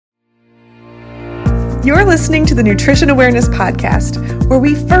You're listening to the Nutrition Awareness Podcast, where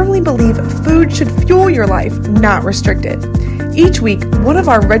we firmly believe food should fuel your life, not restrict it. Each week, one of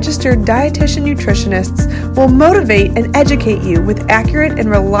our registered dietitian nutritionists will motivate and educate you with accurate and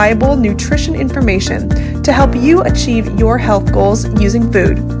reliable nutrition information to help you achieve your health goals using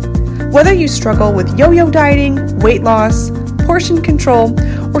food. Whether you struggle with yo-yo dieting, weight loss, portion control,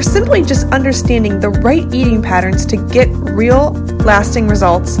 or simply just understanding the right eating patterns to get real, lasting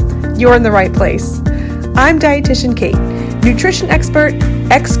results, you're in the right place. I'm Dietitian Kate, nutrition expert,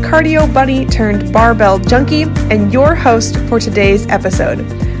 ex-cardio bunny turned barbell junkie, and your host for today's episode.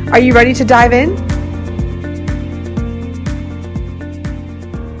 Are you ready to dive in?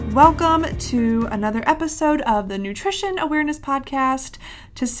 Welcome to another episode of the Nutrition Awareness Podcast.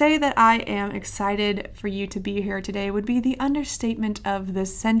 To say that I am excited for you to be here today would be the understatement of the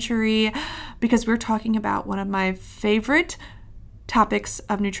century, because we're talking about one of my favorite topics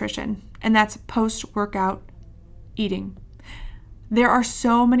of nutrition, and that's post-workout eating. There are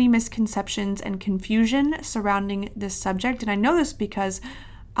so many misconceptions and confusion surrounding this subject, and I know this because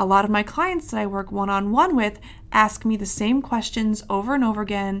a lot of my clients that I work one-on-one with ask me the same questions over and over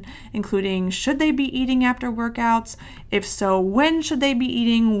again, including should they be eating after workouts? If so, when should they be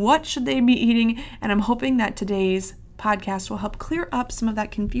eating? What should they be eating? And I'm hoping that today's podcast will help clear up some of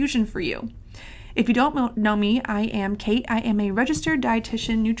that confusion for you. If you don't know me, I am Kate. I am a registered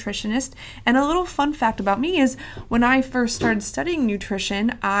dietitian nutritionist. And a little fun fact about me is when I first started studying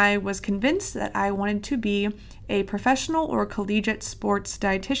nutrition, I was convinced that I wanted to be a professional or collegiate sports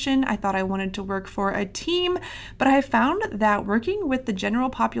dietitian. I thought I wanted to work for a team, but I found that working with the general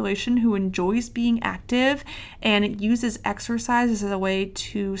population who enjoys being active and uses exercise as a way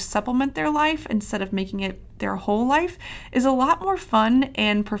to supplement their life instead of making it their whole life is a lot more fun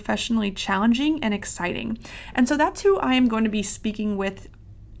and professionally challenging and exciting. And so that's who I am going to be speaking with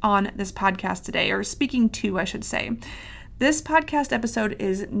on this podcast today, or speaking to, I should say. This podcast episode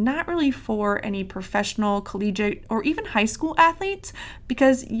is not really for any professional, collegiate, or even high school athletes,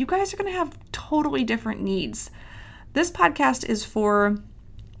 because you guys are going to have totally different needs. This podcast is for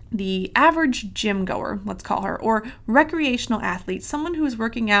the average gym goer, let's call her, or recreational athlete, someone who's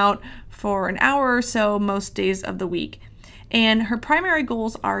working out for an hour or so most days of the week. And her primary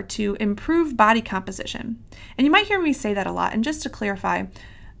goals are to improve body composition. And you might hear me say that a lot. And just to clarify,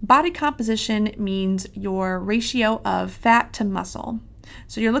 body composition means your ratio of fat to muscle.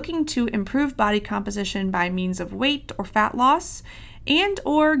 So you're looking to improve body composition by means of weight or fat loss and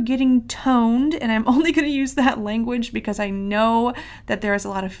or getting toned. And I'm only going to use that language because I know that there is a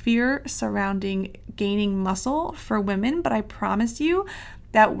lot of fear surrounding gaining muscle for women, but I promise you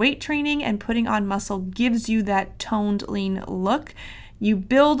that weight training and putting on muscle gives you that toned, lean look. You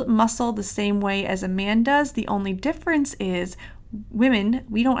build muscle the same way as a man does. The only difference is women,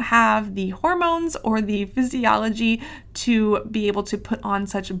 we don't have the hormones or the physiology to be able to put on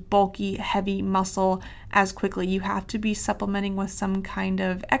such bulky, heavy muscle as quickly. You have to be supplementing with some kind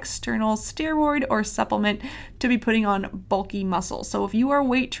of external steroid or supplement to be putting on bulky muscle. So if you are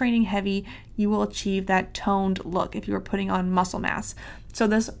weight training heavy, you will achieve that toned look if you are putting on muscle mass. So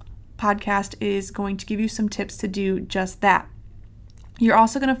this podcast is going to give you some tips to do just that. You're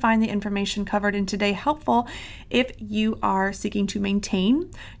also going to find the information covered in today helpful if you are seeking to maintain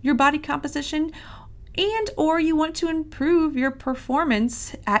your body composition and or you want to improve your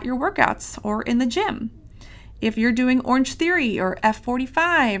performance at your workouts or in the gym. If you're doing Orange Theory or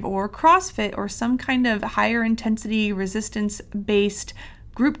F45 or CrossFit or some kind of higher intensity resistance-based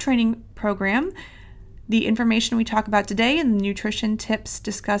group training program, the information we talk about today and the nutrition tips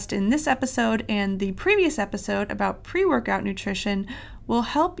discussed in this episode and the previous episode about pre-workout nutrition will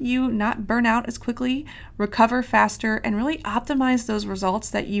help you not burn out as quickly, recover faster, and really optimize those results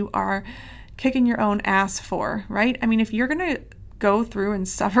that you are kicking your own ass for, right? I mean, if you're going to go through and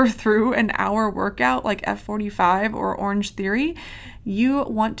suffer through an hour workout like F45 or Orange Theory, you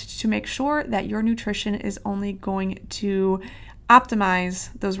want to make sure that your nutrition is only going to optimize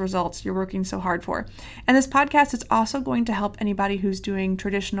those results you're working so hard for. And this podcast is also going to help anybody who's doing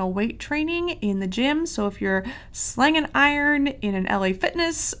traditional weight training in the gym. So if you're slinging iron in an LA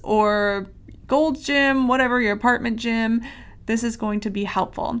Fitness or Gold's Gym, whatever, your apartment gym, this is going to be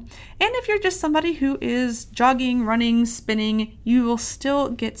helpful. And if you're just somebody who is jogging, running, spinning, you will still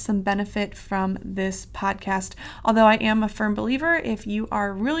get some benefit from this podcast. Although I am a firm believer, if you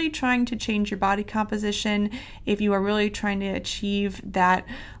are really trying to change your body composition, if you are really trying to achieve that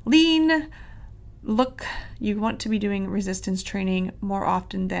lean look, you want to be doing resistance training more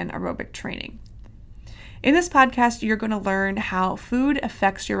often than aerobic training. In this podcast, you're going to learn how food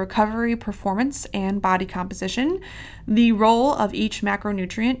affects your recovery, performance, and body composition, the role of each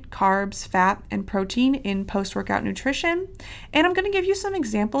macronutrient, carbs, fat, and protein in post-workout nutrition, and I'm going to give you some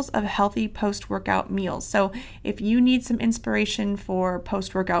examples of healthy post-workout meals. So if you need some inspiration for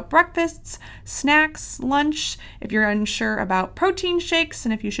post-workout breakfasts, snacks, lunch, if you're unsure about protein shakes,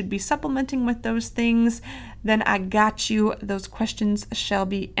 and if you should be supplementing with those things, then I got you. Those questions shall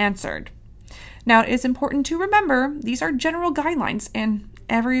be answered. Now, it is important to remember these are general guidelines and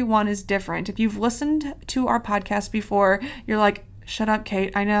everyone is different. If you've listened to our podcast before, you're like, shut up,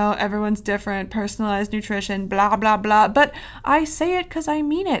 Kate. I know everyone's different, personalized nutrition, blah, blah, blah. But I say it because I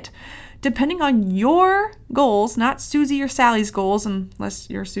mean it. Depending on your goals, not Susie or Sally's goals, unless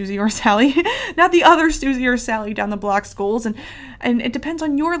you're Susie or Sally, not the other Susie or Sally down the block's goals. And it depends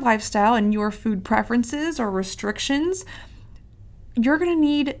on your lifestyle and your food preferences or restrictions. You're going to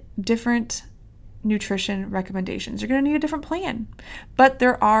need different nutrition recommendations. You're going to need a different plan. But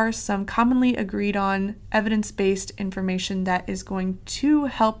there are some commonly agreed on evidence-based information that is going to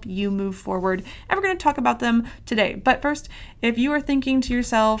help you move forward. And we're going to talk about them today. But first, if you are thinking to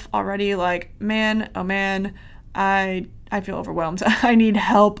yourself already like, man, oh man, I feel overwhelmed. I need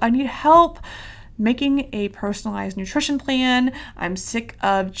help. I need help making a personalized nutrition plan. I'm sick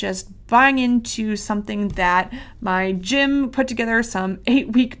of just buying into something that my gym put together, some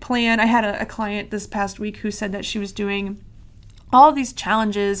 8-week plan. I had a client this past week who said that she was doing all of these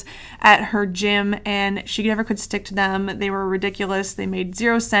challenges at her gym and she never could stick to them. They were ridiculous. They made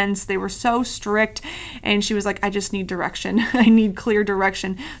zero sense. They were so strict. And she was like, I just need direction. I need clear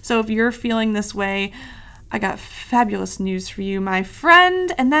direction. So if you're feeling this way, I got fabulous news for you, my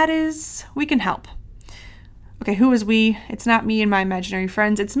friend, and that is we can help. Okay, who is we? It's not me and my imaginary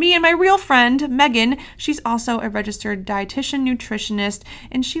friends. It's me and my real friend, Megan. She's also a registered dietitian nutritionist,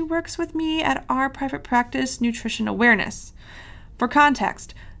 and she works with me at our private practice, Nutrition Awareness. For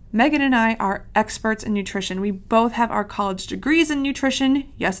context, Megan and I are experts in nutrition. We both have our college degrees in nutrition.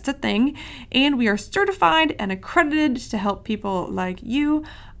 Yes, it's a thing. And we are certified and accredited to help people like you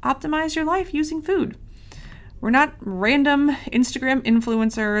optimize your life using food. We're not random Instagram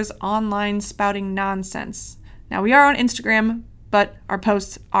influencers online spouting nonsense. Now, we are on Instagram, but our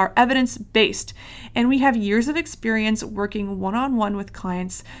posts are evidence-based, and we have years of experience working one-on-one with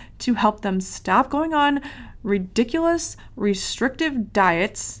clients to help them stop going on ridiculous, restrictive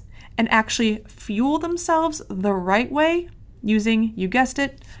diets and actually fuel themselves the right way using, you guessed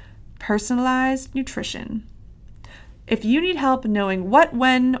it, personalized nutrition. If you need help knowing what,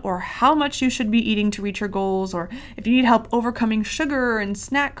 when, or how much you should be eating to reach your goals, or if you need help overcoming sugar and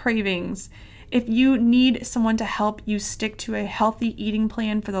snack cravings, if you need someone to help you stick to a healthy eating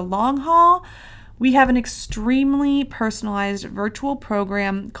plan for the long haul, we have an extremely personalized virtual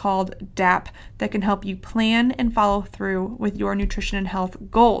program called DAP that can help you plan and follow through with your nutrition and health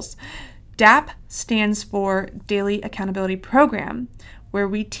goals. DAP stands for Daily Accountability Program, where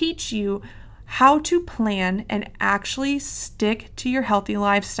we teach you how to plan and actually stick to your healthy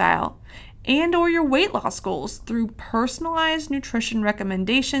lifestyle and or your weight loss goals through personalized nutrition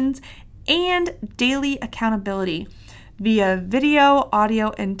recommendations and daily accountability via video,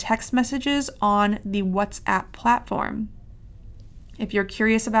 audio, and text messages on the WhatsApp platform. If you're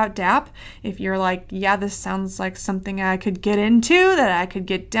curious about DAP, if you're like, yeah, this sounds like something I could get into, that I could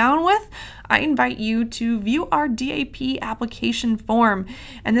get down with, I invite you to view our DAP application form.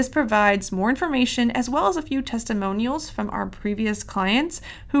 And this provides more information as well as a few testimonials from our previous clients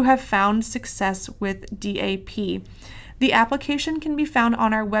who have found success with DAP. The application can be found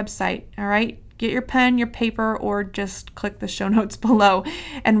on our website, all right? Get your pen, your paper, or just click the show notes below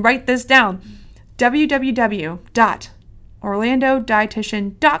and write this down.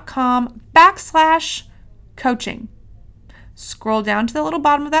 www.orlandodietitian.com/coaching. Scroll down to the little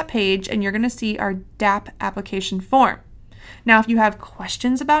bottom of that page and you're going to see our DAP application form. Now, if you have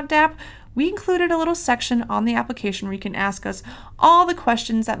questions about DAP, we included a little section on the application where you can ask us all the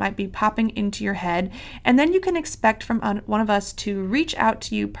questions that might be popping into your head, and then you can expect from one of us to reach out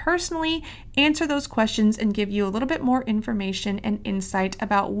to you personally, answer those questions, and give you a little bit more information and insight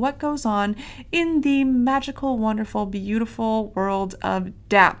about what goes on in the magical, wonderful, beautiful world of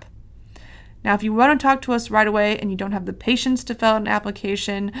DAP. Now, if you want to talk to us right away and you don't have the patience to fill out an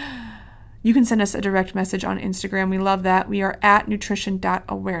application, you can send us a direct message on Instagram. We love that. We are at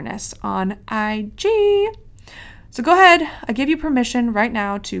nutrition.awareness on IG. So go ahead. I give you permission right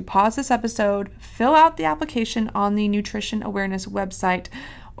now to pause this episode, fill out the application on the Nutrition Awareness website,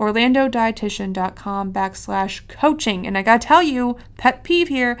 orlandodietitian.com/coaching. And I gotta tell you, pet peeve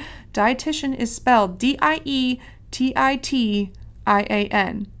here, dietitian is spelled DIETITIAN.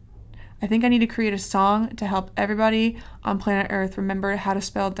 I think I need to create a song to help everybody on planet Earth remember how to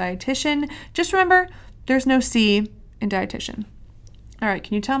spell dietitian. Just remember, there's no C in dietitian. All right,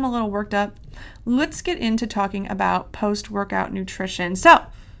 can you tell I'm a little worked up? Let's get into talking about post-workout nutrition. So,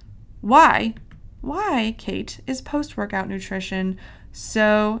 why, Kate, is post-workout nutrition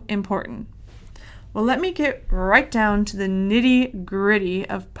so important? Well, let me get right down to the nitty-gritty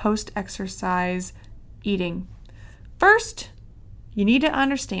of post-exercise eating. First, you need to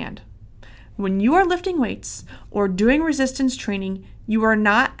understand, when you are lifting weights or doing resistance training, you are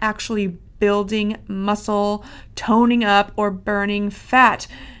not actually building muscle, toning up, or burning fat.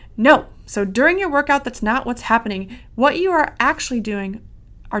 No. So during your workout, that's not what's happening. What you are actually doing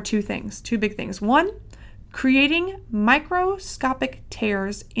are two big things. One, creating microscopic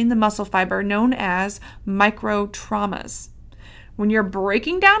tears in the muscle fiber known as microtraumas. When you're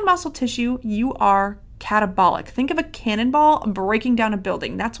breaking down muscle tissue, you are catabolic. Think of a cannonball breaking down a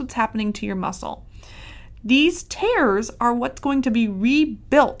building. That's what's happening to your muscle. These tears are what's going to be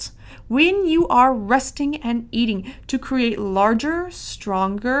rebuilt when you are resting and eating to create larger,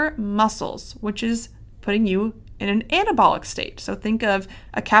 stronger muscles, which is putting you in an anabolic state. So think of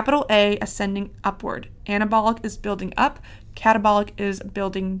a capital A ascending upward. Anabolic is building up, catabolic is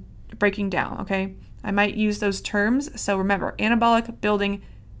breaking down, okay? I might use those terms, so remember, anabolic, building,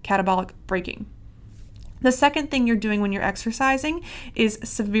 catabolic, breaking. The second thing you're doing when you're exercising is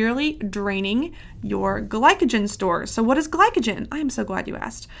severely draining your glycogen stores. So what is glycogen? I am so glad you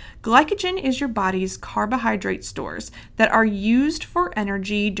asked. Glycogen is your body's carbohydrate stores that are used for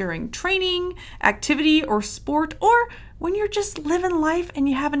energy during training, activity, or sport, or when you're just living life and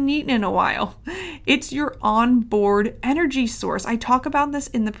you haven't eaten in a while. It's your onboard energy source. I talk about this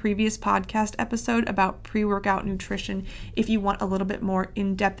in the previous podcast episode about pre-workout nutrition if you want a little bit more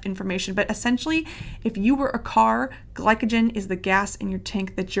in-depth information. But essentially, if you were a car, glycogen is the gas in your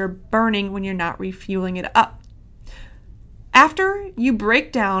tank that you're burning when you're not refueling it up. After you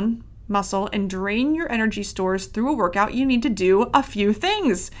break down muscle and drain your energy stores through a workout, you need to do a few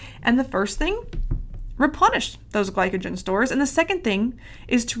things. And the first thing, replenish those glycogen stores. And the second thing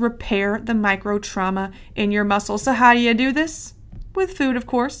is to repair the micro trauma in your muscles. So how do you do this? With food, of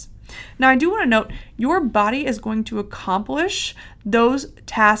course. Now, I do want to note, your body is going to accomplish those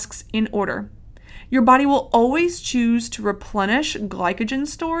tasks in order. Your body will always choose to replenish glycogen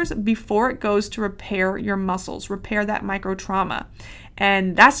stores before it goes to repair your muscles, repair that micro trauma.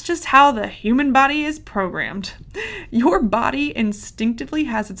 And that's just how the human body is programmed. Your body instinctively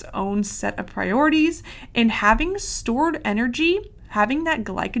has its own set of priorities, and having stored energy, having that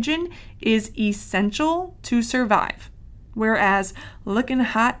glycogen, is essential to survive. Whereas looking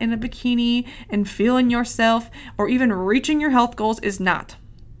hot in a bikini and feeling yourself or even reaching your health goals is not.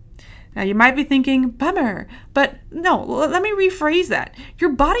 Now, you might be thinking, bummer, but no, let me rephrase that.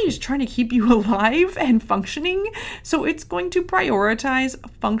 Your body is trying to keep you alive and functioning, so it's going to prioritize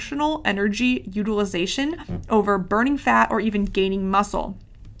functional energy utilization over burning fat or even gaining muscle.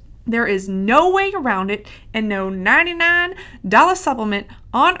 There is no way around it, and no $99 supplement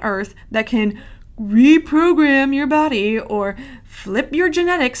on earth that can reprogram your body or flip your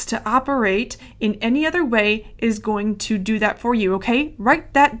genetics to operate in any other way is going to do that for you, okay?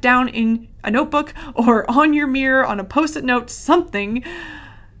 Write that down in a notebook or on your mirror, on a post-it note, something.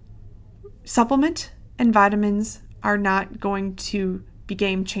 Supplement and vitamins are not going to be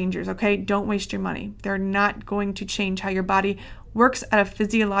game changers, okay? Don't waste your money. They're not going to change how your body works at a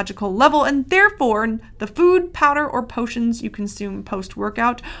physiological level, and therefore the food, powder, or potions you consume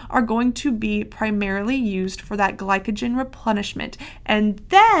post-workout are going to be primarily used for that glycogen replenishment and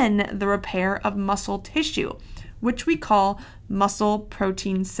then the repair of muscle tissue, which we call muscle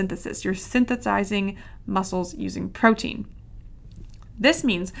protein synthesis. You're synthesizing muscles using protein. This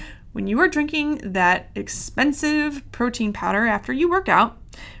means when you are drinking that expensive protein powder after you work out,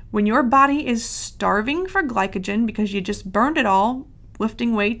 when your body is starving for glycogen because you just burned it all,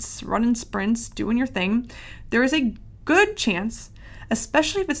 lifting weights, running sprints, doing your thing, there is a good chance,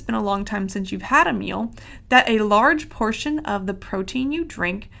 especially if it's been a long time since you've had a meal, that a large portion of the protein you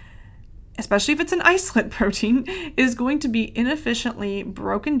drink, especially if it's an isolate protein, is going to be inefficiently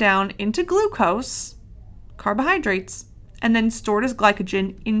broken down into glucose, carbohydrates, and then stored as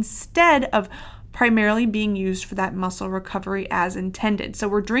glycogen instead of primarily being used for that muscle recovery as intended. So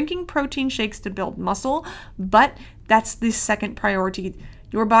we're drinking protein shakes to build muscle, but that's the second priority.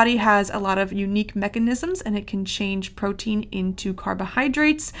 Your body has a lot of unique mechanisms and it can change protein into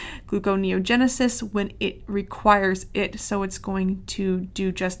carbohydrates, gluconeogenesis, when it requires it. So it's going to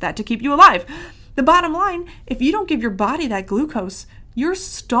do just that to keep you alive. The bottom line, if you don't give your body that glucose, you're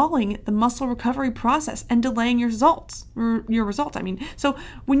stalling the muscle recovery process and delaying your results. So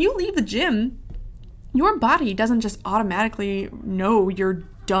when you leave the gym, your body doesn't just automatically know you're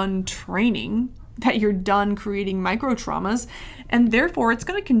done training, that you're done creating micro traumas, and therefore it's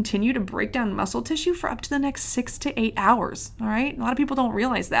going to continue to break down muscle tissue for up to the next 6 to 8 hours. All right. A lot of people don't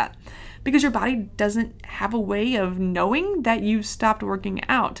realize that because your body doesn't have a way of knowing that you stopped working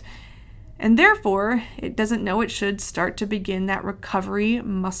out. And therefore, it doesn't know it should start to begin that recovery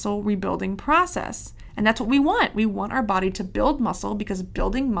muscle rebuilding process. And that's what we want. We want our body to build muscle because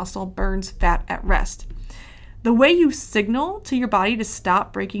building muscle burns fat at rest. The way you signal to your body to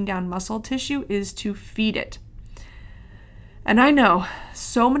stop breaking down muscle tissue is to feed it. And I know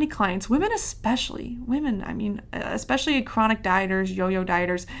so many clients, especially chronic dieters, yo-yo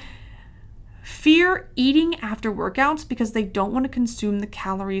dieters, fear eating after workouts because they don't want to consume the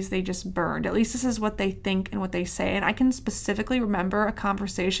calories they just burned. At least this is what they think and what they say. And I can specifically remember a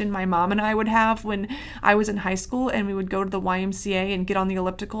conversation my mom and I would have when I was in high school and we would go to the YMCA and get on the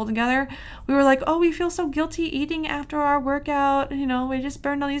elliptical together. We were like, oh, we feel so guilty eating after our workout. We just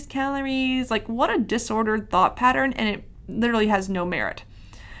burned all these calories. Like, what a disordered thought pattern. And it literally has no merit.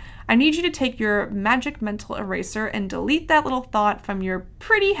 I need you to take your magic mental eraser and delete that little thought from your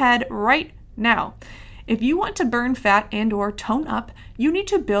pretty head right now. If you want to burn fat and or tone up, you need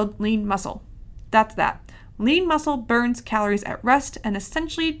to build lean muscle. That's that. Lean muscle burns calories at rest and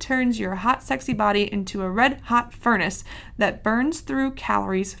essentially turns your hot, sexy body into a red hot furnace that burns through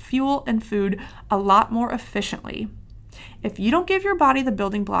calories, fuel, and food a lot more efficiently. If you don't give your body the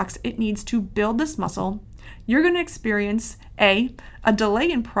building blocks it needs to build this muscle, you're going to experience a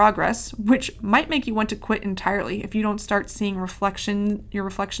delay in progress, which might make you want to quit entirely if you don't start seeing your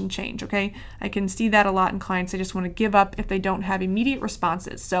reflection change, okay? I can see that a lot in clients. They just want to give up if they don't have immediate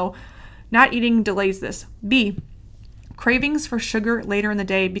responses. So not eating delays this. B, cravings for sugar later in the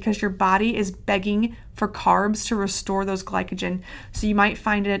day because your body is begging for carbs to restore those glycogen. So you might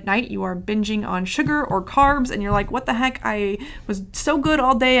find it at night you are binging on sugar or carbs and you're like, what the heck? I was so good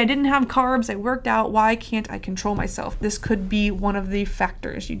all day. I didn't have carbs. I worked out. Why can't I control myself? This could be one of the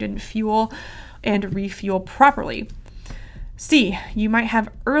factors. You didn't fuel and refuel properly. C, you might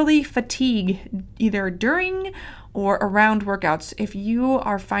have early fatigue either during or around workouts. If you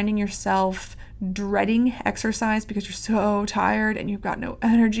are finding yourself dreading exercise because you're so tired and you've got no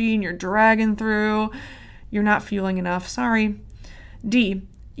energy and you're dragging through, you're not fueling enough. Sorry. D,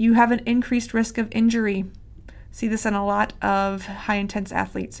 you have an increased risk of injury. See this in a lot of high intense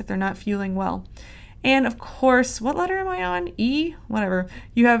athletes if they're not fueling well. And of course, what letter am I on? E? Whatever.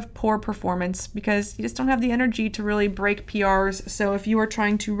 You have poor performance because you just don't have the energy to really break PRs. So if you are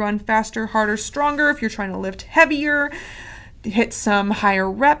trying to run faster, harder, stronger, if you're trying to lift heavier, hit some higher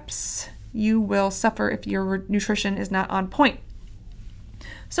reps, you will suffer if your nutrition is not on point.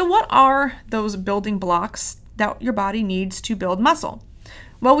 So what are those building blocks that your body needs to build muscle?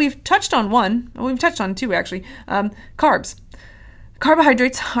 Well, we've touched on two actually. Carbs.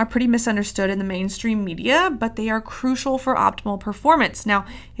 Carbohydrates are pretty misunderstood in the mainstream media, but they are crucial for optimal performance. Now,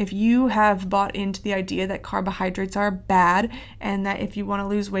 if you have bought into the idea that carbohydrates are bad and that if you want to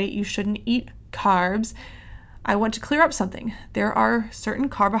lose weight, you shouldn't eat carbs, I want to clear up something. There are certain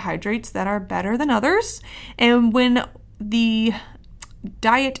carbohydrates that are better than others, and when the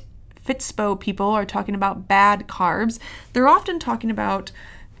diet Fitspo people are talking about bad carbs, they're often talking about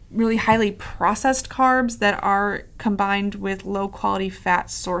really highly processed carbs that are combined with low quality fat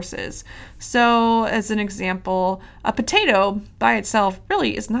sources. So as an example, a potato by itself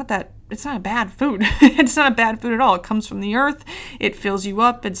really is it's not a bad food. It's not a bad food at all. It comes from the earth. It fills you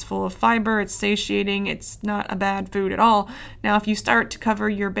up. It's full of fiber. It's satiating. It's not a bad food at all. Now, if you start to cover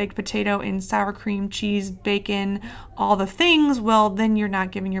your baked potato in sour cream, cheese, bacon, all the things, well, then you're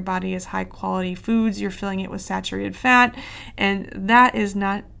not giving your body as high quality foods. You're filling it with saturated fat, and that is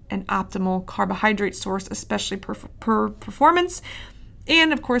not an optimal carbohydrate source, especially per performance.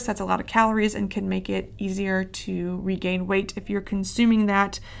 And of course, that's a lot of calories and can make it easier to regain weight if you're consuming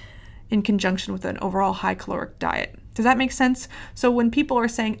that in conjunction with an overall high caloric diet. Does that make sense? So when people are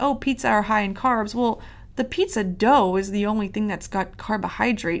saying, oh, pizza are high in carbs, well, the pizza dough is the only thing that's got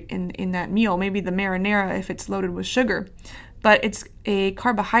carbohydrate in that meal, maybe the marinara if it's loaded with sugar. But it's a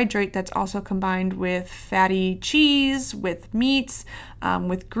carbohydrate that's also combined with fatty cheese, with meats,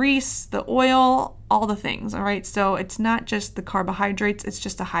 with grease, the oil, all the things, all right? So it's not just the carbohydrates, it's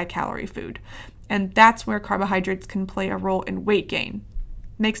just a high-calorie food. And that's where carbohydrates can play a role in weight gain.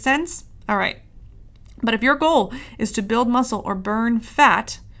 Make sense? All right. But if your goal is to build muscle or burn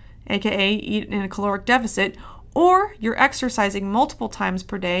fat, aka eat in a caloric deficit, or you're exercising multiple times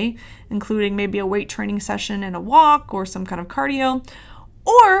per day, including maybe a weight training session and a walk or some kind of cardio,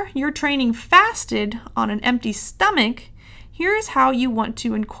 or you're training fasted on an empty stomach, here's how you want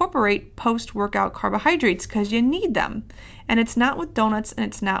to incorporate post-workout carbohydrates because you need them. And it's not with donuts and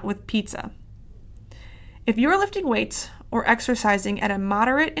it's not with pizza. If you're lifting weights or exercising at a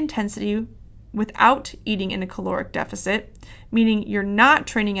moderate intensity without eating in a caloric deficit, meaning you're not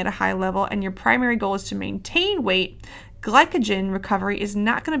training at a high level and your primary goal is to maintain weight, glycogen recovery is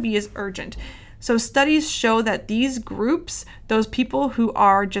not going to be as urgent. So studies show that these groups, those people who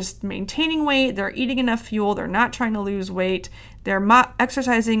are just maintaining weight, they're eating enough fuel, they're not trying to lose weight, they're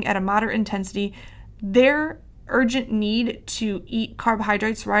exercising at a moderate intensity, their urgent need to eat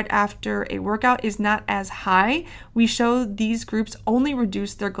carbohydrates right after a workout is not as high. We show these groups only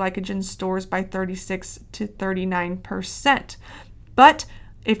reduce their glycogen stores by 36 to 39%. But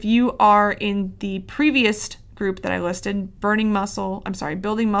if you are in the previous group that I listed, building muscle,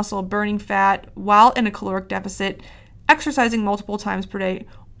 burning fat while in a caloric deficit, exercising multiple times per day,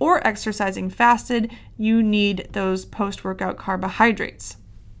 or exercising fasted, you need those post-workout carbohydrates.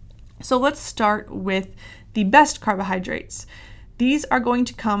 So let's start with the best carbohydrates. These are going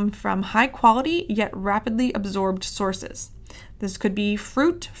to come from high quality yet rapidly absorbed sources. This could be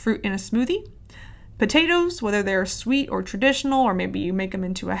fruit in a smoothie, potatoes, whether they're sweet or traditional, or maybe you make them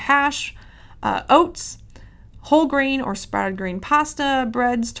into a hash, oats, whole grain or sprouted grain pasta,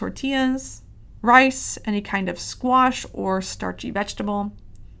 breads, tortillas, rice, any kind of squash or starchy vegetable.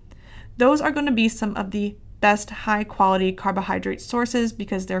 Those are going to be some of the best high quality carbohydrate sources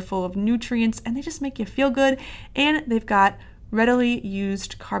because they're full of nutrients and they just make you feel good, and they've got readily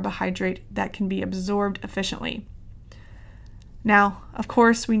used carbohydrate that can be absorbed efficiently. Now, of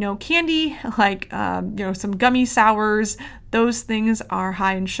course, we know candy, like some gummy sours, those things are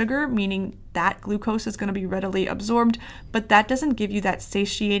high in sugar, meaning that glucose is going to be readily absorbed, but that doesn't give you that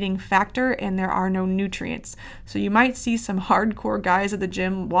satiating factor and there are no nutrients. So you might see some hardcore guys at the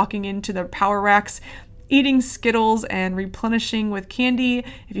gym walking into the power racks eating Skittles and replenishing with candy.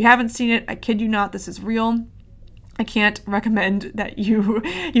 If you haven't seen it, I kid you not, this is real. I can't recommend that you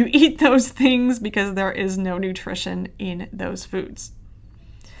eat those things because there is no nutrition in those foods.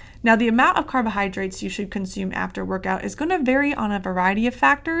 Now, the amount of carbohydrates you should consume after workout is going to vary on a variety of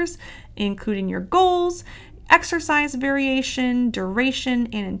factors, including your goals, exercise variation, duration,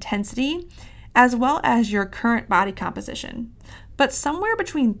 and intensity, as well as your current body composition. But somewhere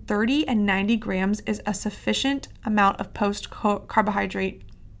between 30 and 90 grams is a sufficient amount of post-workout carbohydrate.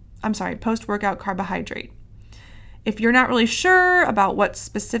 If you're not really sure about what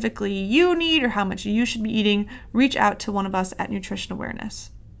specifically you need or how much you should be eating, reach out to one of us at Nutrition Awareness.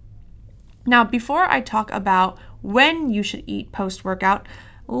 Now, before I talk about when you should eat post-workout,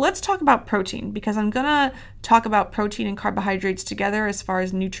 let's talk about protein, because I'm going to talk about protein and carbohydrates together as far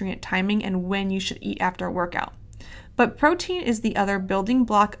as nutrient timing and when you should eat after a workout. But protein is the other building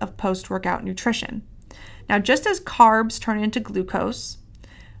block of post-workout nutrition. Now, just as carbs turn into glucose,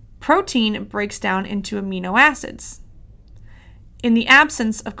 protein breaks down into amino acids. In the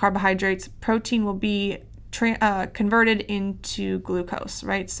absence of carbohydrates, protein will be converted into glucose,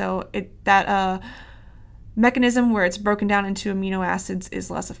 right? So that mechanism where it's broken down into amino acids is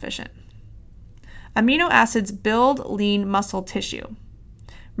less efficient. Amino acids build lean muscle tissue.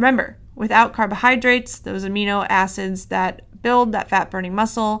 Remember, without carbohydrates, those amino acids that build that fat-burning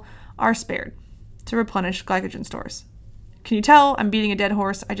muscle are spared to replenish glycogen stores. Can you tell I'm beating a dead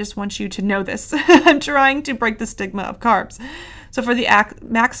horse? I just want you to know this. I'm trying to break the stigma of carbs. So for the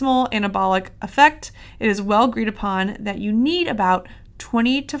maximal anabolic effect, it is well agreed upon that you need about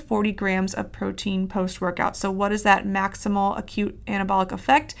 20 to 40 grams of protein post-workout. So what is that maximal acute anabolic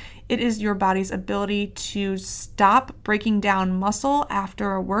effect? It is your body's ability to stop breaking down muscle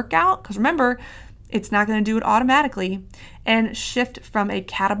after a workout, because remember, it's not going to do it automatically, and shift from a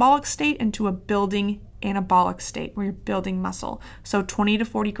catabolic state into a building anabolic state where you're building muscle. So 20 to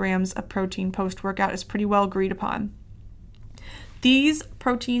 40 grams of protein post-workout is pretty well agreed upon. These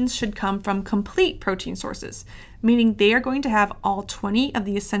proteins should come from complete protein sources, meaning they are going to have all 20 of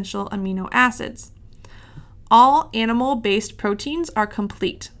the essential amino acids. All animal-based proteins are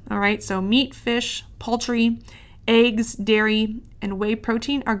complete, all right? So meat, fish, poultry, eggs, dairy, and whey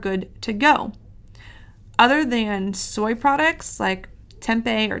protein are good to go. Other than soy products like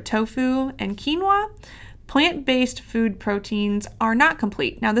tempeh or tofu and quinoa, plant-based food proteins are not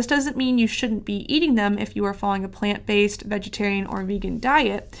complete. Now, this doesn't mean you shouldn't be eating them if you are following a plant-based, vegetarian, or vegan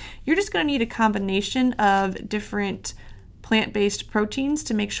diet. You're just going to need a combination of different plant-based proteins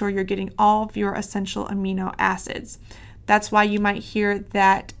to make sure you're getting all of your essential amino acids. That's why you might hear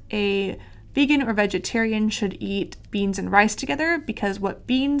that a Vegan or vegetarian should eat beans and rice together because what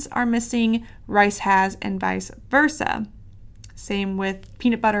beans are missing, rice has, and vice versa. Same with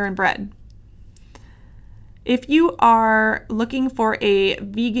peanut butter and bread. If you are looking for a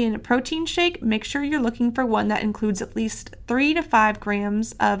vegan protein shake, make sure you're looking for one that includes at least 3 to 5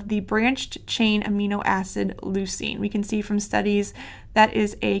 grams of the branched chain amino acid leucine. We can see from studies that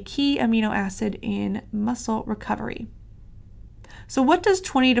is a key amino acid in muscle recovery. So what does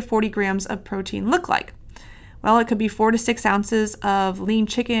 20 to 40 grams of protein look like? Well, it could be 4 to 6 ounces of lean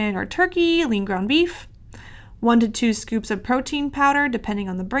chicken or turkey, lean ground beef, 1 to 2 scoops of protein powder depending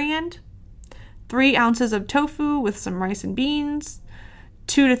on the brand, 3 ounces of tofu with some rice and beans,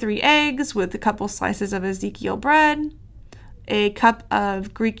 2 to 3 eggs with a couple slices of Ezekiel bread, a cup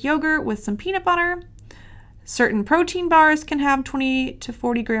of Greek yogurt with some peanut butter. Certain protein bars can have 20 to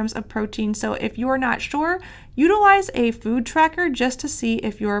 40 grams of protein, so if you're not sure, utilize a food tracker just to see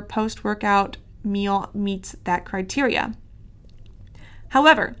if your post-workout meal meets that criteria.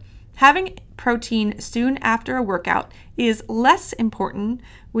 However, having protein soon after a workout is less important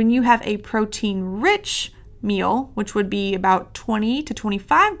when you have a protein-rich meal, which would be about 20 to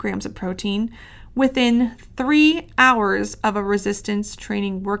 25 grams of protein, within 3 hours of a resistance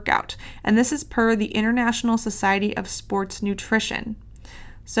training workout. And this is per the International Society of Sports Nutrition.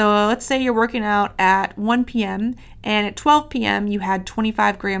 So let's say you're working out at 1 p.m. and at 12 p.m. you had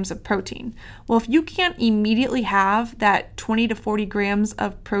 25 grams of protein. Well, if you can't immediately have that 20 to 40 grams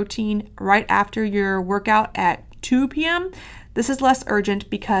of protein right after your workout at 2 p.m., this is less urgent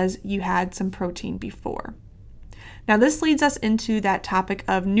because you had some protein before. Now, this leads us into that topic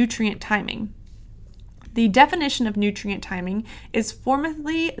of nutrient timing. The definition of nutrient timing is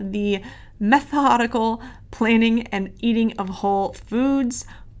formally the methodical planning and eating of whole foods,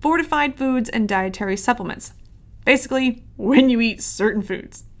 fortified foods, and dietary supplements. Basically, when you eat certain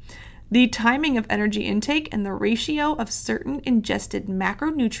foods. The timing of energy intake and the ratio of certain ingested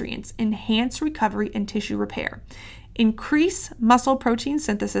macronutrients enhance recovery and tissue repair, increase muscle protein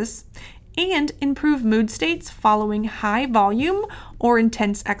synthesis, and improve mood states following high volume or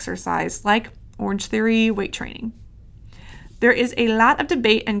intense exercise like Orange Theory weight training. There is a lot of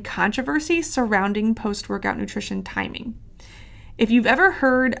debate and controversy surrounding post-workout nutrition timing. If you've ever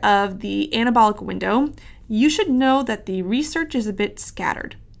heard of the anabolic window, you should know that the research is a bit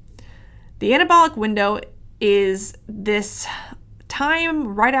scattered. The anabolic window is this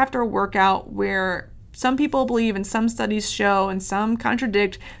time right after a workout where some people believe and some studies show and some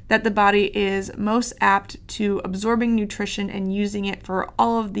contradict that the body is most apt to absorbing nutrition and using it for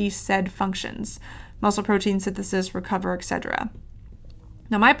all of these said functions: muscle protein synthesis, recover, etc.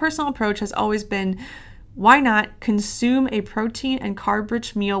 Now, my personal approach has always been, why not consume a protein and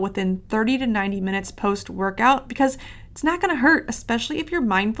carb-rich meal within 30 to 90 minutes post-workout? Because it's not going to hurt, especially if you're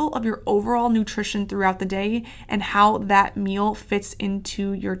mindful of your overall nutrition throughout the day and how that meal fits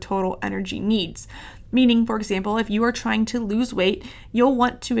into your total energy needs. Meaning, for example, if you are trying to lose weight, you'll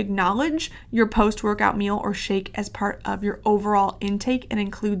want to acknowledge your post-workout meal or shake as part of your overall intake and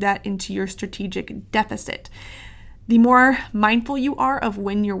include that into your strategic deficit. The more mindful you are of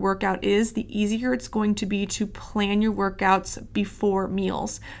when your workout is, the easier it's going to be to plan your workouts before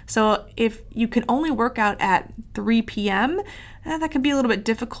meals. So if you can only work out at 3 p.m., that can be a little bit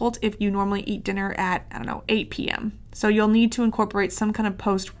difficult if you normally eat dinner at, 8 p.m. So you'll need to incorporate some kind of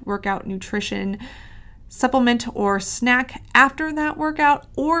post-workout nutrition supplement or snack after that workout,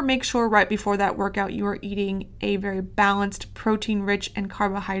 or make sure right before that workout you are eating a very balanced, protein-rich and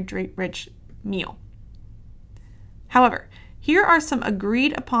carbohydrate-rich meal. However, here are some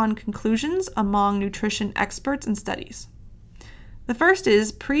agreed upon conclusions among nutrition experts and studies. The first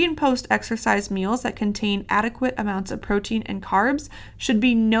is pre and post exercise meals that contain adequate amounts of protein and carbs should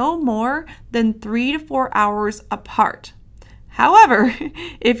be no more than 3 to 4 hours apart. However,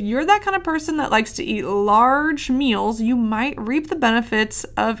 if you're that kind of person that likes to eat large meals, you might reap the benefits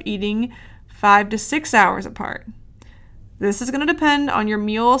of eating 5 to 6 hours apart. This is going to depend on your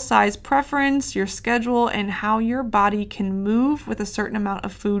meal size preference, your schedule, and how your body can move with a certain amount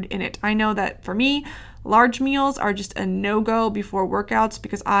of food in it. I know that for me, large meals are just a no-go before workouts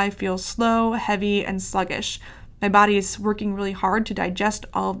because I feel slow, heavy, and sluggish. My body is working really hard to digest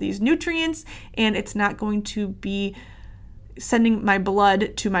all of these nutrients, and it's not going to be sending my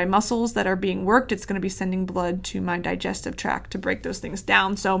blood to my muscles that are being worked. It's going to be sending blood to my digestive tract to break those things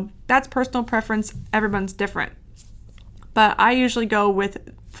down. So that's personal preference. Everyone's different. But I usually go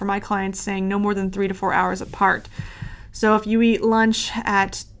with, for my clients, saying no more than 3 to 4 hours apart. So if you eat lunch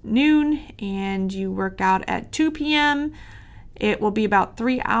at noon and you work out at 2 p.m., it will be about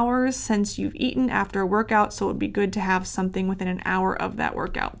 3 hours since you've eaten after a workout. So it would be good to have something within an hour of that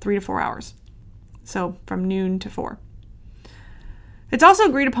workout, 3 to 4 hours. so from noon to 4. It's also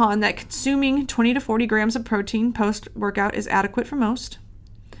agreed upon that consuming 20 to 40 grams of protein post-workout is adequate for most.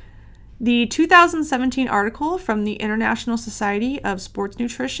 The 2017 article from the International Society of Sports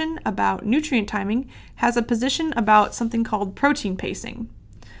Nutrition about nutrient timing has a position about something called protein pacing.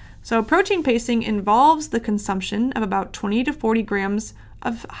 So protein pacing involves the consumption of about 20 to 40 grams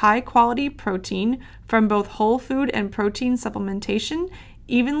of high-quality protein from both whole food and protein supplementation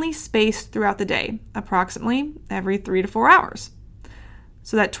evenly spaced throughout the day, approximately every 3 to 4 hours.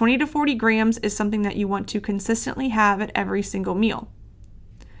 So that 20 to 40 grams is something that you want to consistently have at every single meal.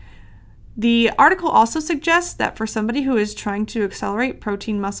 The article also suggests that for somebody who is trying to accelerate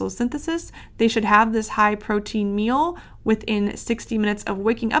protein muscle synthesis, they should have this high protein meal within 60 minutes of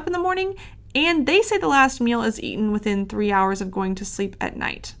waking up in the morning, and they say the last meal is eaten within 3 hours of going to sleep at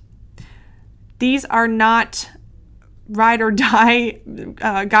night. These are not ride or die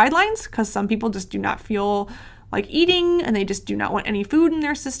guidelines, because some people just do not feel like eating and they just do not want any food in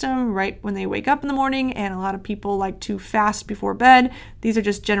their system right when they wake up in the morning, and a lot of people like to fast before bed. These are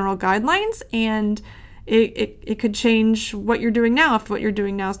just general guidelines, and it could change what you're doing now if what you're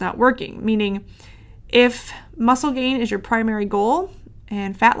doing now is not working. Meaning, if muscle gain is your primary goal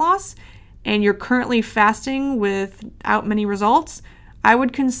and fat loss, and you're currently fasting without many results, I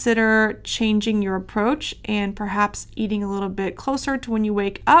would consider changing your approach and perhaps eating a little bit closer to when you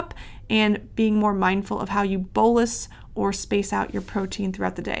wake up and being more mindful of how you bolus or space out your protein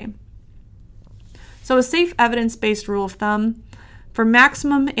throughout the day. So a safe evidence-based rule of thumb, for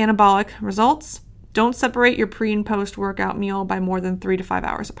maximum anabolic results, don't separate your pre and post-workout meal by more than 3 to 5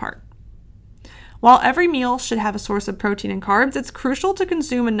 hours apart. While every meal should have a source of protein and carbs, it's crucial to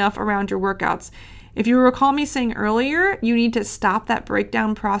consume enough around your workouts. If you recall me saying earlier, you need to stop that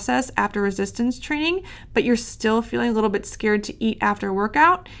breakdown process after resistance training, but you're still feeling a little bit scared to eat after a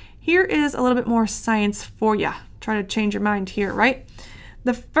workout, here is a little bit more science for you. Try to change your mind here, right?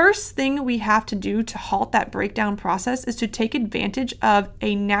 The first thing we have to do to halt that breakdown process is to take advantage of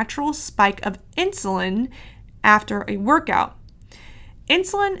a natural spike of insulin after a workout.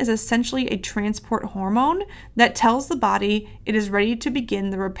 Insulin is essentially a transport hormone that tells the body it is ready to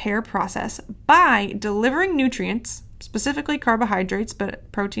begin the repair process by delivering nutrients, specifically carbohydrates,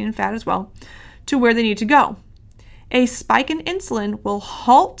 but protein and fat as well, to where they need to go. A spike in insulin will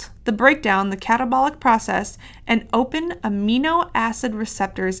halt the breakdown, the catabolic process, and open amino acid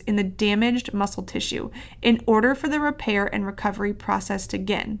receptors in the damaged muscle tissue in order for the repair and recovery process to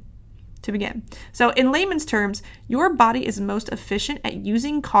begin. So in layman's terms, your body is most efficient at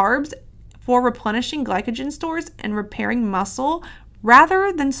using carbs for replenishing glycogen stores and repairing muscle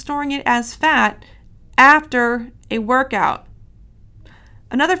rather than storing it as fat after a workout.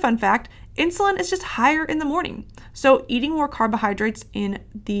 Another fun fact, insulin is just higher in the morning. So eating more carbohydrates in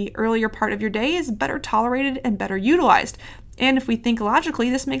the earlier part of your day is better tolerated and better utilized. And if we think logically,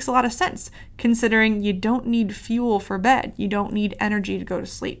 this makes a lot of sense, considering you don't need fuel for bed. You don't need energy to go to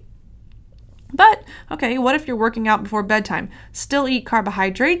sleep. But, okay, what if you're working out before bedtime? Still eat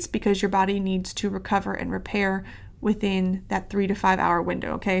carbohydrates because your body needs to recover and repair within that 3 to 5 hour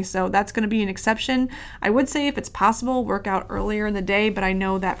window, okay? So that's going to be an exception. I would say if it's possible, work out earlier in the day, but I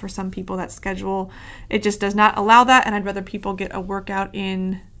know that for some people that schedule, it just does not allow that, and I'd rather people get a workout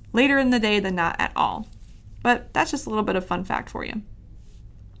in later in the day than not at all. But that's just a little bit of fun fact for you.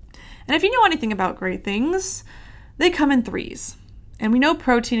 And if you know anything about great things, they come in threes. And we know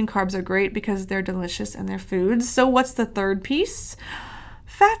protein and carbs are great because they're delicious and they're foods. So what's the third piece?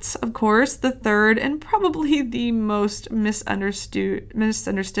 Fats, of course, the third and probably the most misunderstood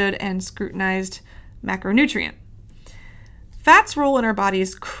and scrutinized macronutrient. Fats' role in our body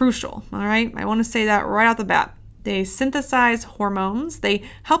is crucial, all right? I want to say that right out the bat. They synthesize hormones. They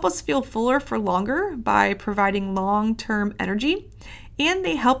help us feel fuller for longer by providing long-term energy. And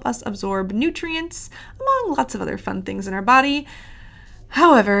they help us absorb nutrients, among lots of other fun things in our body.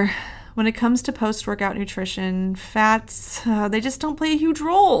 However, when it comes to post-workout nutrition, fats, they just don't play a huge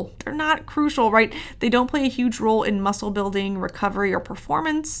role. They're not crucial, right? They don't play a huge role in muscle building, recovery, or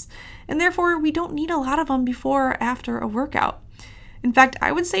performance, and therefore we don't need a lot of them before or after a workout. In fact,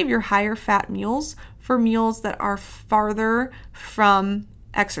 I would save your higher fat meals for meals that are farther from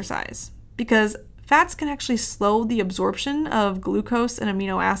exercise, because fats can actually slow the absorption of glucose and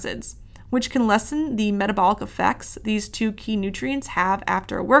amino acids, which can lessen the metabolic effects these two key nutrients have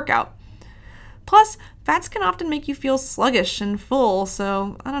after a workout. Plus, fats can often make you feel sluggish and full,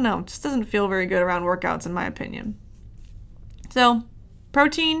 so I don't know, it just doesn't feel very good around workouts in my opinion. So,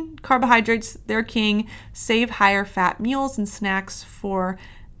 protein, carbohydrates, they're king. Save higher fat meals and snacks for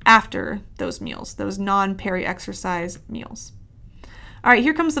after those meals, those non-peri-exercise meals. All right,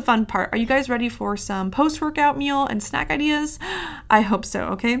 here comes the fun part. Are you guys ready for some post-workout meal and snack ideas? I hope so,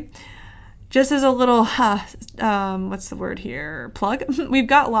 okay? Just as a little, what's the word here? Plug. We've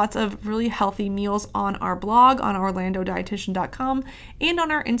got lots of really healthy meals on our blog on orlandodietitian.com and on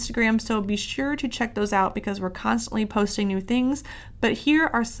our Instagram, so be sure to check those out because we're constantly posting new things. But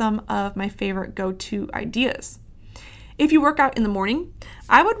here are some of my favorite go-to ideas. If you work out in the morning,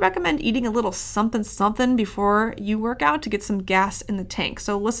 I would recommend eating a little something before you work out to get some gas in the tank.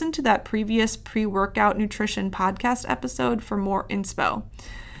 So listen to that previous pre-workout nutrition podcast episode for more inspo.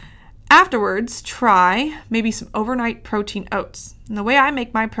 Afterwards, try maybe some overnight protein oats. And the way I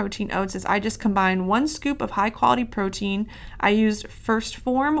make my protein oats is I just combine 1 scoop of high quality protein. I use First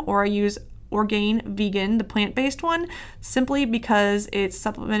Form or I use Orgain Vegan, the plant-based one, simply because it's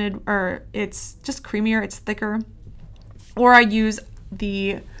supplemented or it's just creamier, it's thicker. Or I use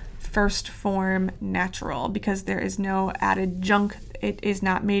the First Form Natural because there is no added junk. It is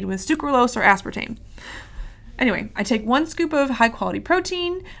not made with sucralose or aspartame. Anyway, I take 1 scoop of high quality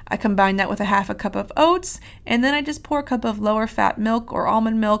protein, I combine that with a half a cup of oats, and then I just pour a cup of lower fat milk or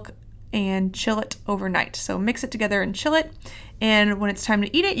almond milk and chill it overnight. So mix it together and chill it. And when it's time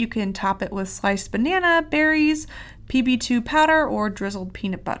to eat it, you can top it with sliced banana, berries, PB2 powder, or drizzled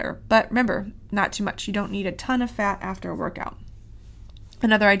peanut butter. But remember, not too much. You don't need a ton of fat after a workout.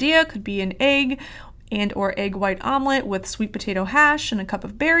 Another idea could be an egg and or egg white omelet with sweet potato hash and a cup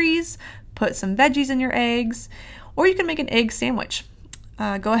of berries. Put some veggies in your eggs, or you can make an egg sandwich.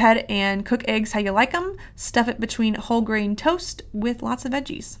 Go ahead and cook eggs how you like them. Stuff it between whole grain toast with lots of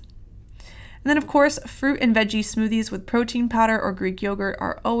veggies. And then, of course, fruit and veggie smoothies with protein powder or Greek yogurt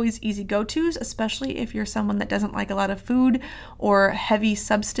are always easy go-tos, especially if you're someone that doesn't like a lot of food or heavy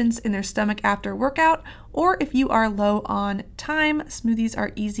substance in their stomach after workout, or if you are low on time, smoothies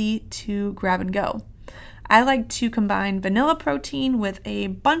are easy to grab and go. I like to combine vanilla protein with a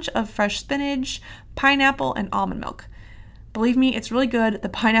bunch of fresh spinach, pineapple, and almond milk. Believe me, it's really good. The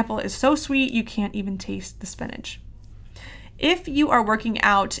pineapple is so sweet, you can't even taste the spinach. If you are working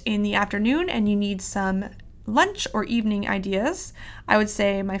out in the afternoon and you need some lunch or evening ideas, I would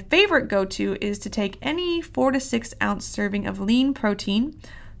say my favorite go-to is to take any 4 to 6 ounce serving of lean protein.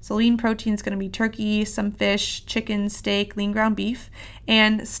 So lean protein is going to be turkey, some fish, chicken, steak, lean ground beef,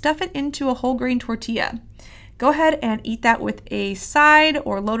 and stuff it into a whole grain tortilla. Go ahead and eat that with a side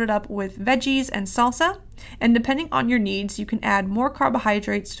or load it up with veggies and salsa. And depending on your needs, you can add more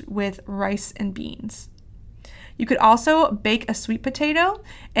carbohydrates with rice and beans. You could also bake a sweet potato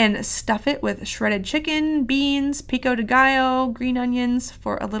and stuff it with shredded chicken, beans, pico de gallo, green onions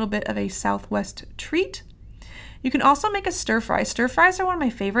for a little bit of a Southwest treat. You can also make a stir fry. Stir fries are one of my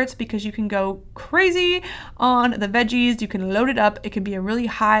favorites because you can go crazy on the veggies. You can load it up. It can be a really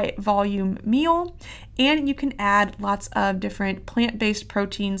high volume meal. And you can add lots of different plant-based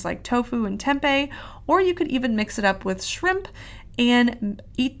proteins like tofu and tempeh, or you could even mix it up with shrimp and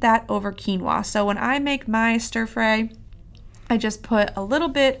eat that over quinoa. So when I make my stir fry, I just put a little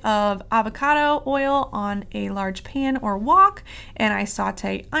bit of avocado oil on a large pan or wok, and I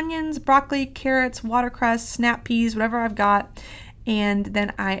saute onions, broccoli, carrots, watercress, snap peas, whatever I've got. And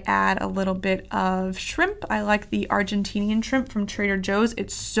then I add a little bit of shrimp. I like the Argentinian shrimp from Trader Joe's.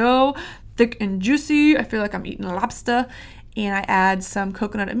 It's so thick and juicy. I feel like I'm eating lobster. And I add some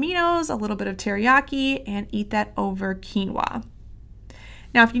coconut aminos, a little bit of teriyaki, and eat that over quinoa.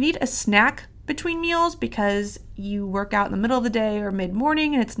 Now, if you need a snack between meals because you work out in the middle of the day or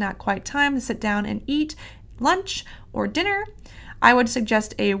mid-morning and it's not quite time to sit down and eat lunch or dinner, I would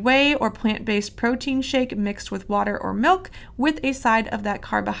suggest a whey or plant-based protein shake mixed with water or milk with a side of that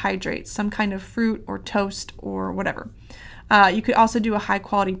carbohydrate, some kind of fruit or toast or whatever. You could also do a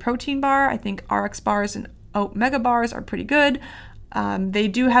high-quality protein bar. I think RX bars and Oat Mega bars are pretty good. They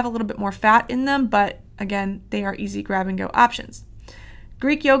do have a little bit more fat in them, but again, they are easy grab-and-go options.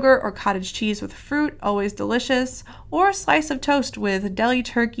 Greek yogurt or cottage cheese with fruit, always delicious, or a slice of toast with deli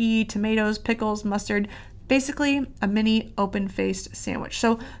turkey, tomatoes, pickles, mustard, basically a mini open-faced sandwich.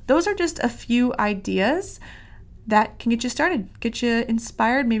 So those are just a few ideas that can get you started, get you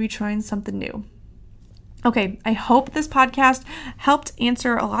inspired, maybe trying something new. Okay, I hope this podcast helped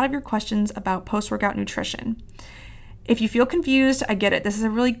answer a lot of your questions about post-workout nutrition. If you feel confused, I get it. This is a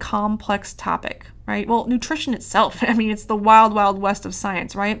really complex topic, right? Well, nutrition itself, I mean, it's the wild, wild west of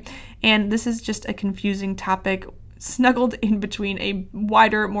science, right? And this is just a confusing topic snuggled in between a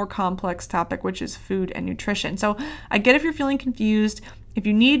wider, more complex topic, which is food and nutrition. So I get if you're feeling confused, if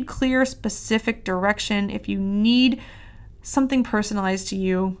you need clear, specific direction, if you need something personalized to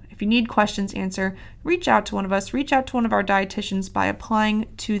you, if you need questions answered, reach out to one of us, reach out to one of our dietitians by applying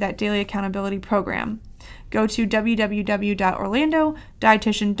to that daily accountability program. Go to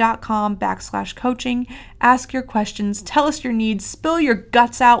www.orlandodietitian.com/coaching. Ask your questions, tell us your needs, spill your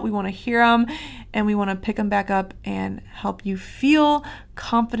guts out. We want to hear them, and we want to pick them back up and help you feel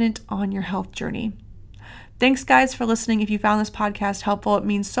confident on your health journey. Thanks, guys, for listening. If you found this podcast helpful, it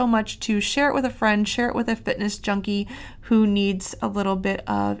means so much to share it with a friend, share it with a fitness junkie who needs a little bit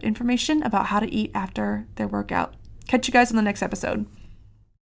of information about how to eat after their workout. Catch you guys on the next episode.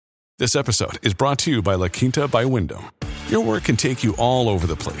 This episode is brought to you by La Quinta by Wyndham. Your work can take you all over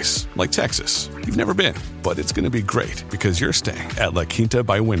the place, like Texas. You've never been, but it's going to be great because you're staying at La Quinta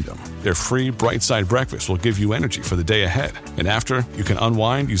by Wyndham. Their free Bright Side breakfast will give you energy for the day ahead. And after, you can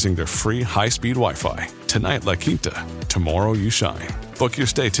unwind using their free high-speed Wi-Fi. Tonight, La Quinta. Tomorrow, you shine. Book your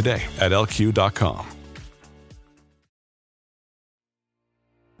stay today at LQ.com.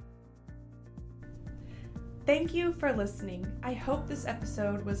 Thank you for listening. I hope this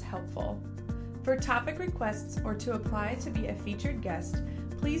episode was helpful. For topic requests or to apply to be a featured guest,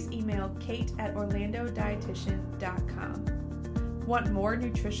 please email kate@orlandodietitian.com. Want more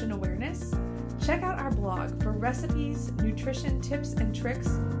nutrition awareness? Check out our blog for recipes, nutrition tips and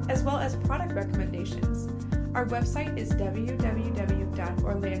tricks, as well as product recommendations. Our website is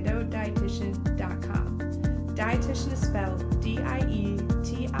www.orlandodietitian.com. Dietitian is spelled D-I-E-T-I-T-I-A-N.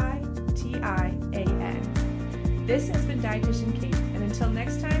 This has been Dietitian Kate, and until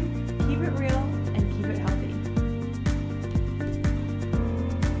next time,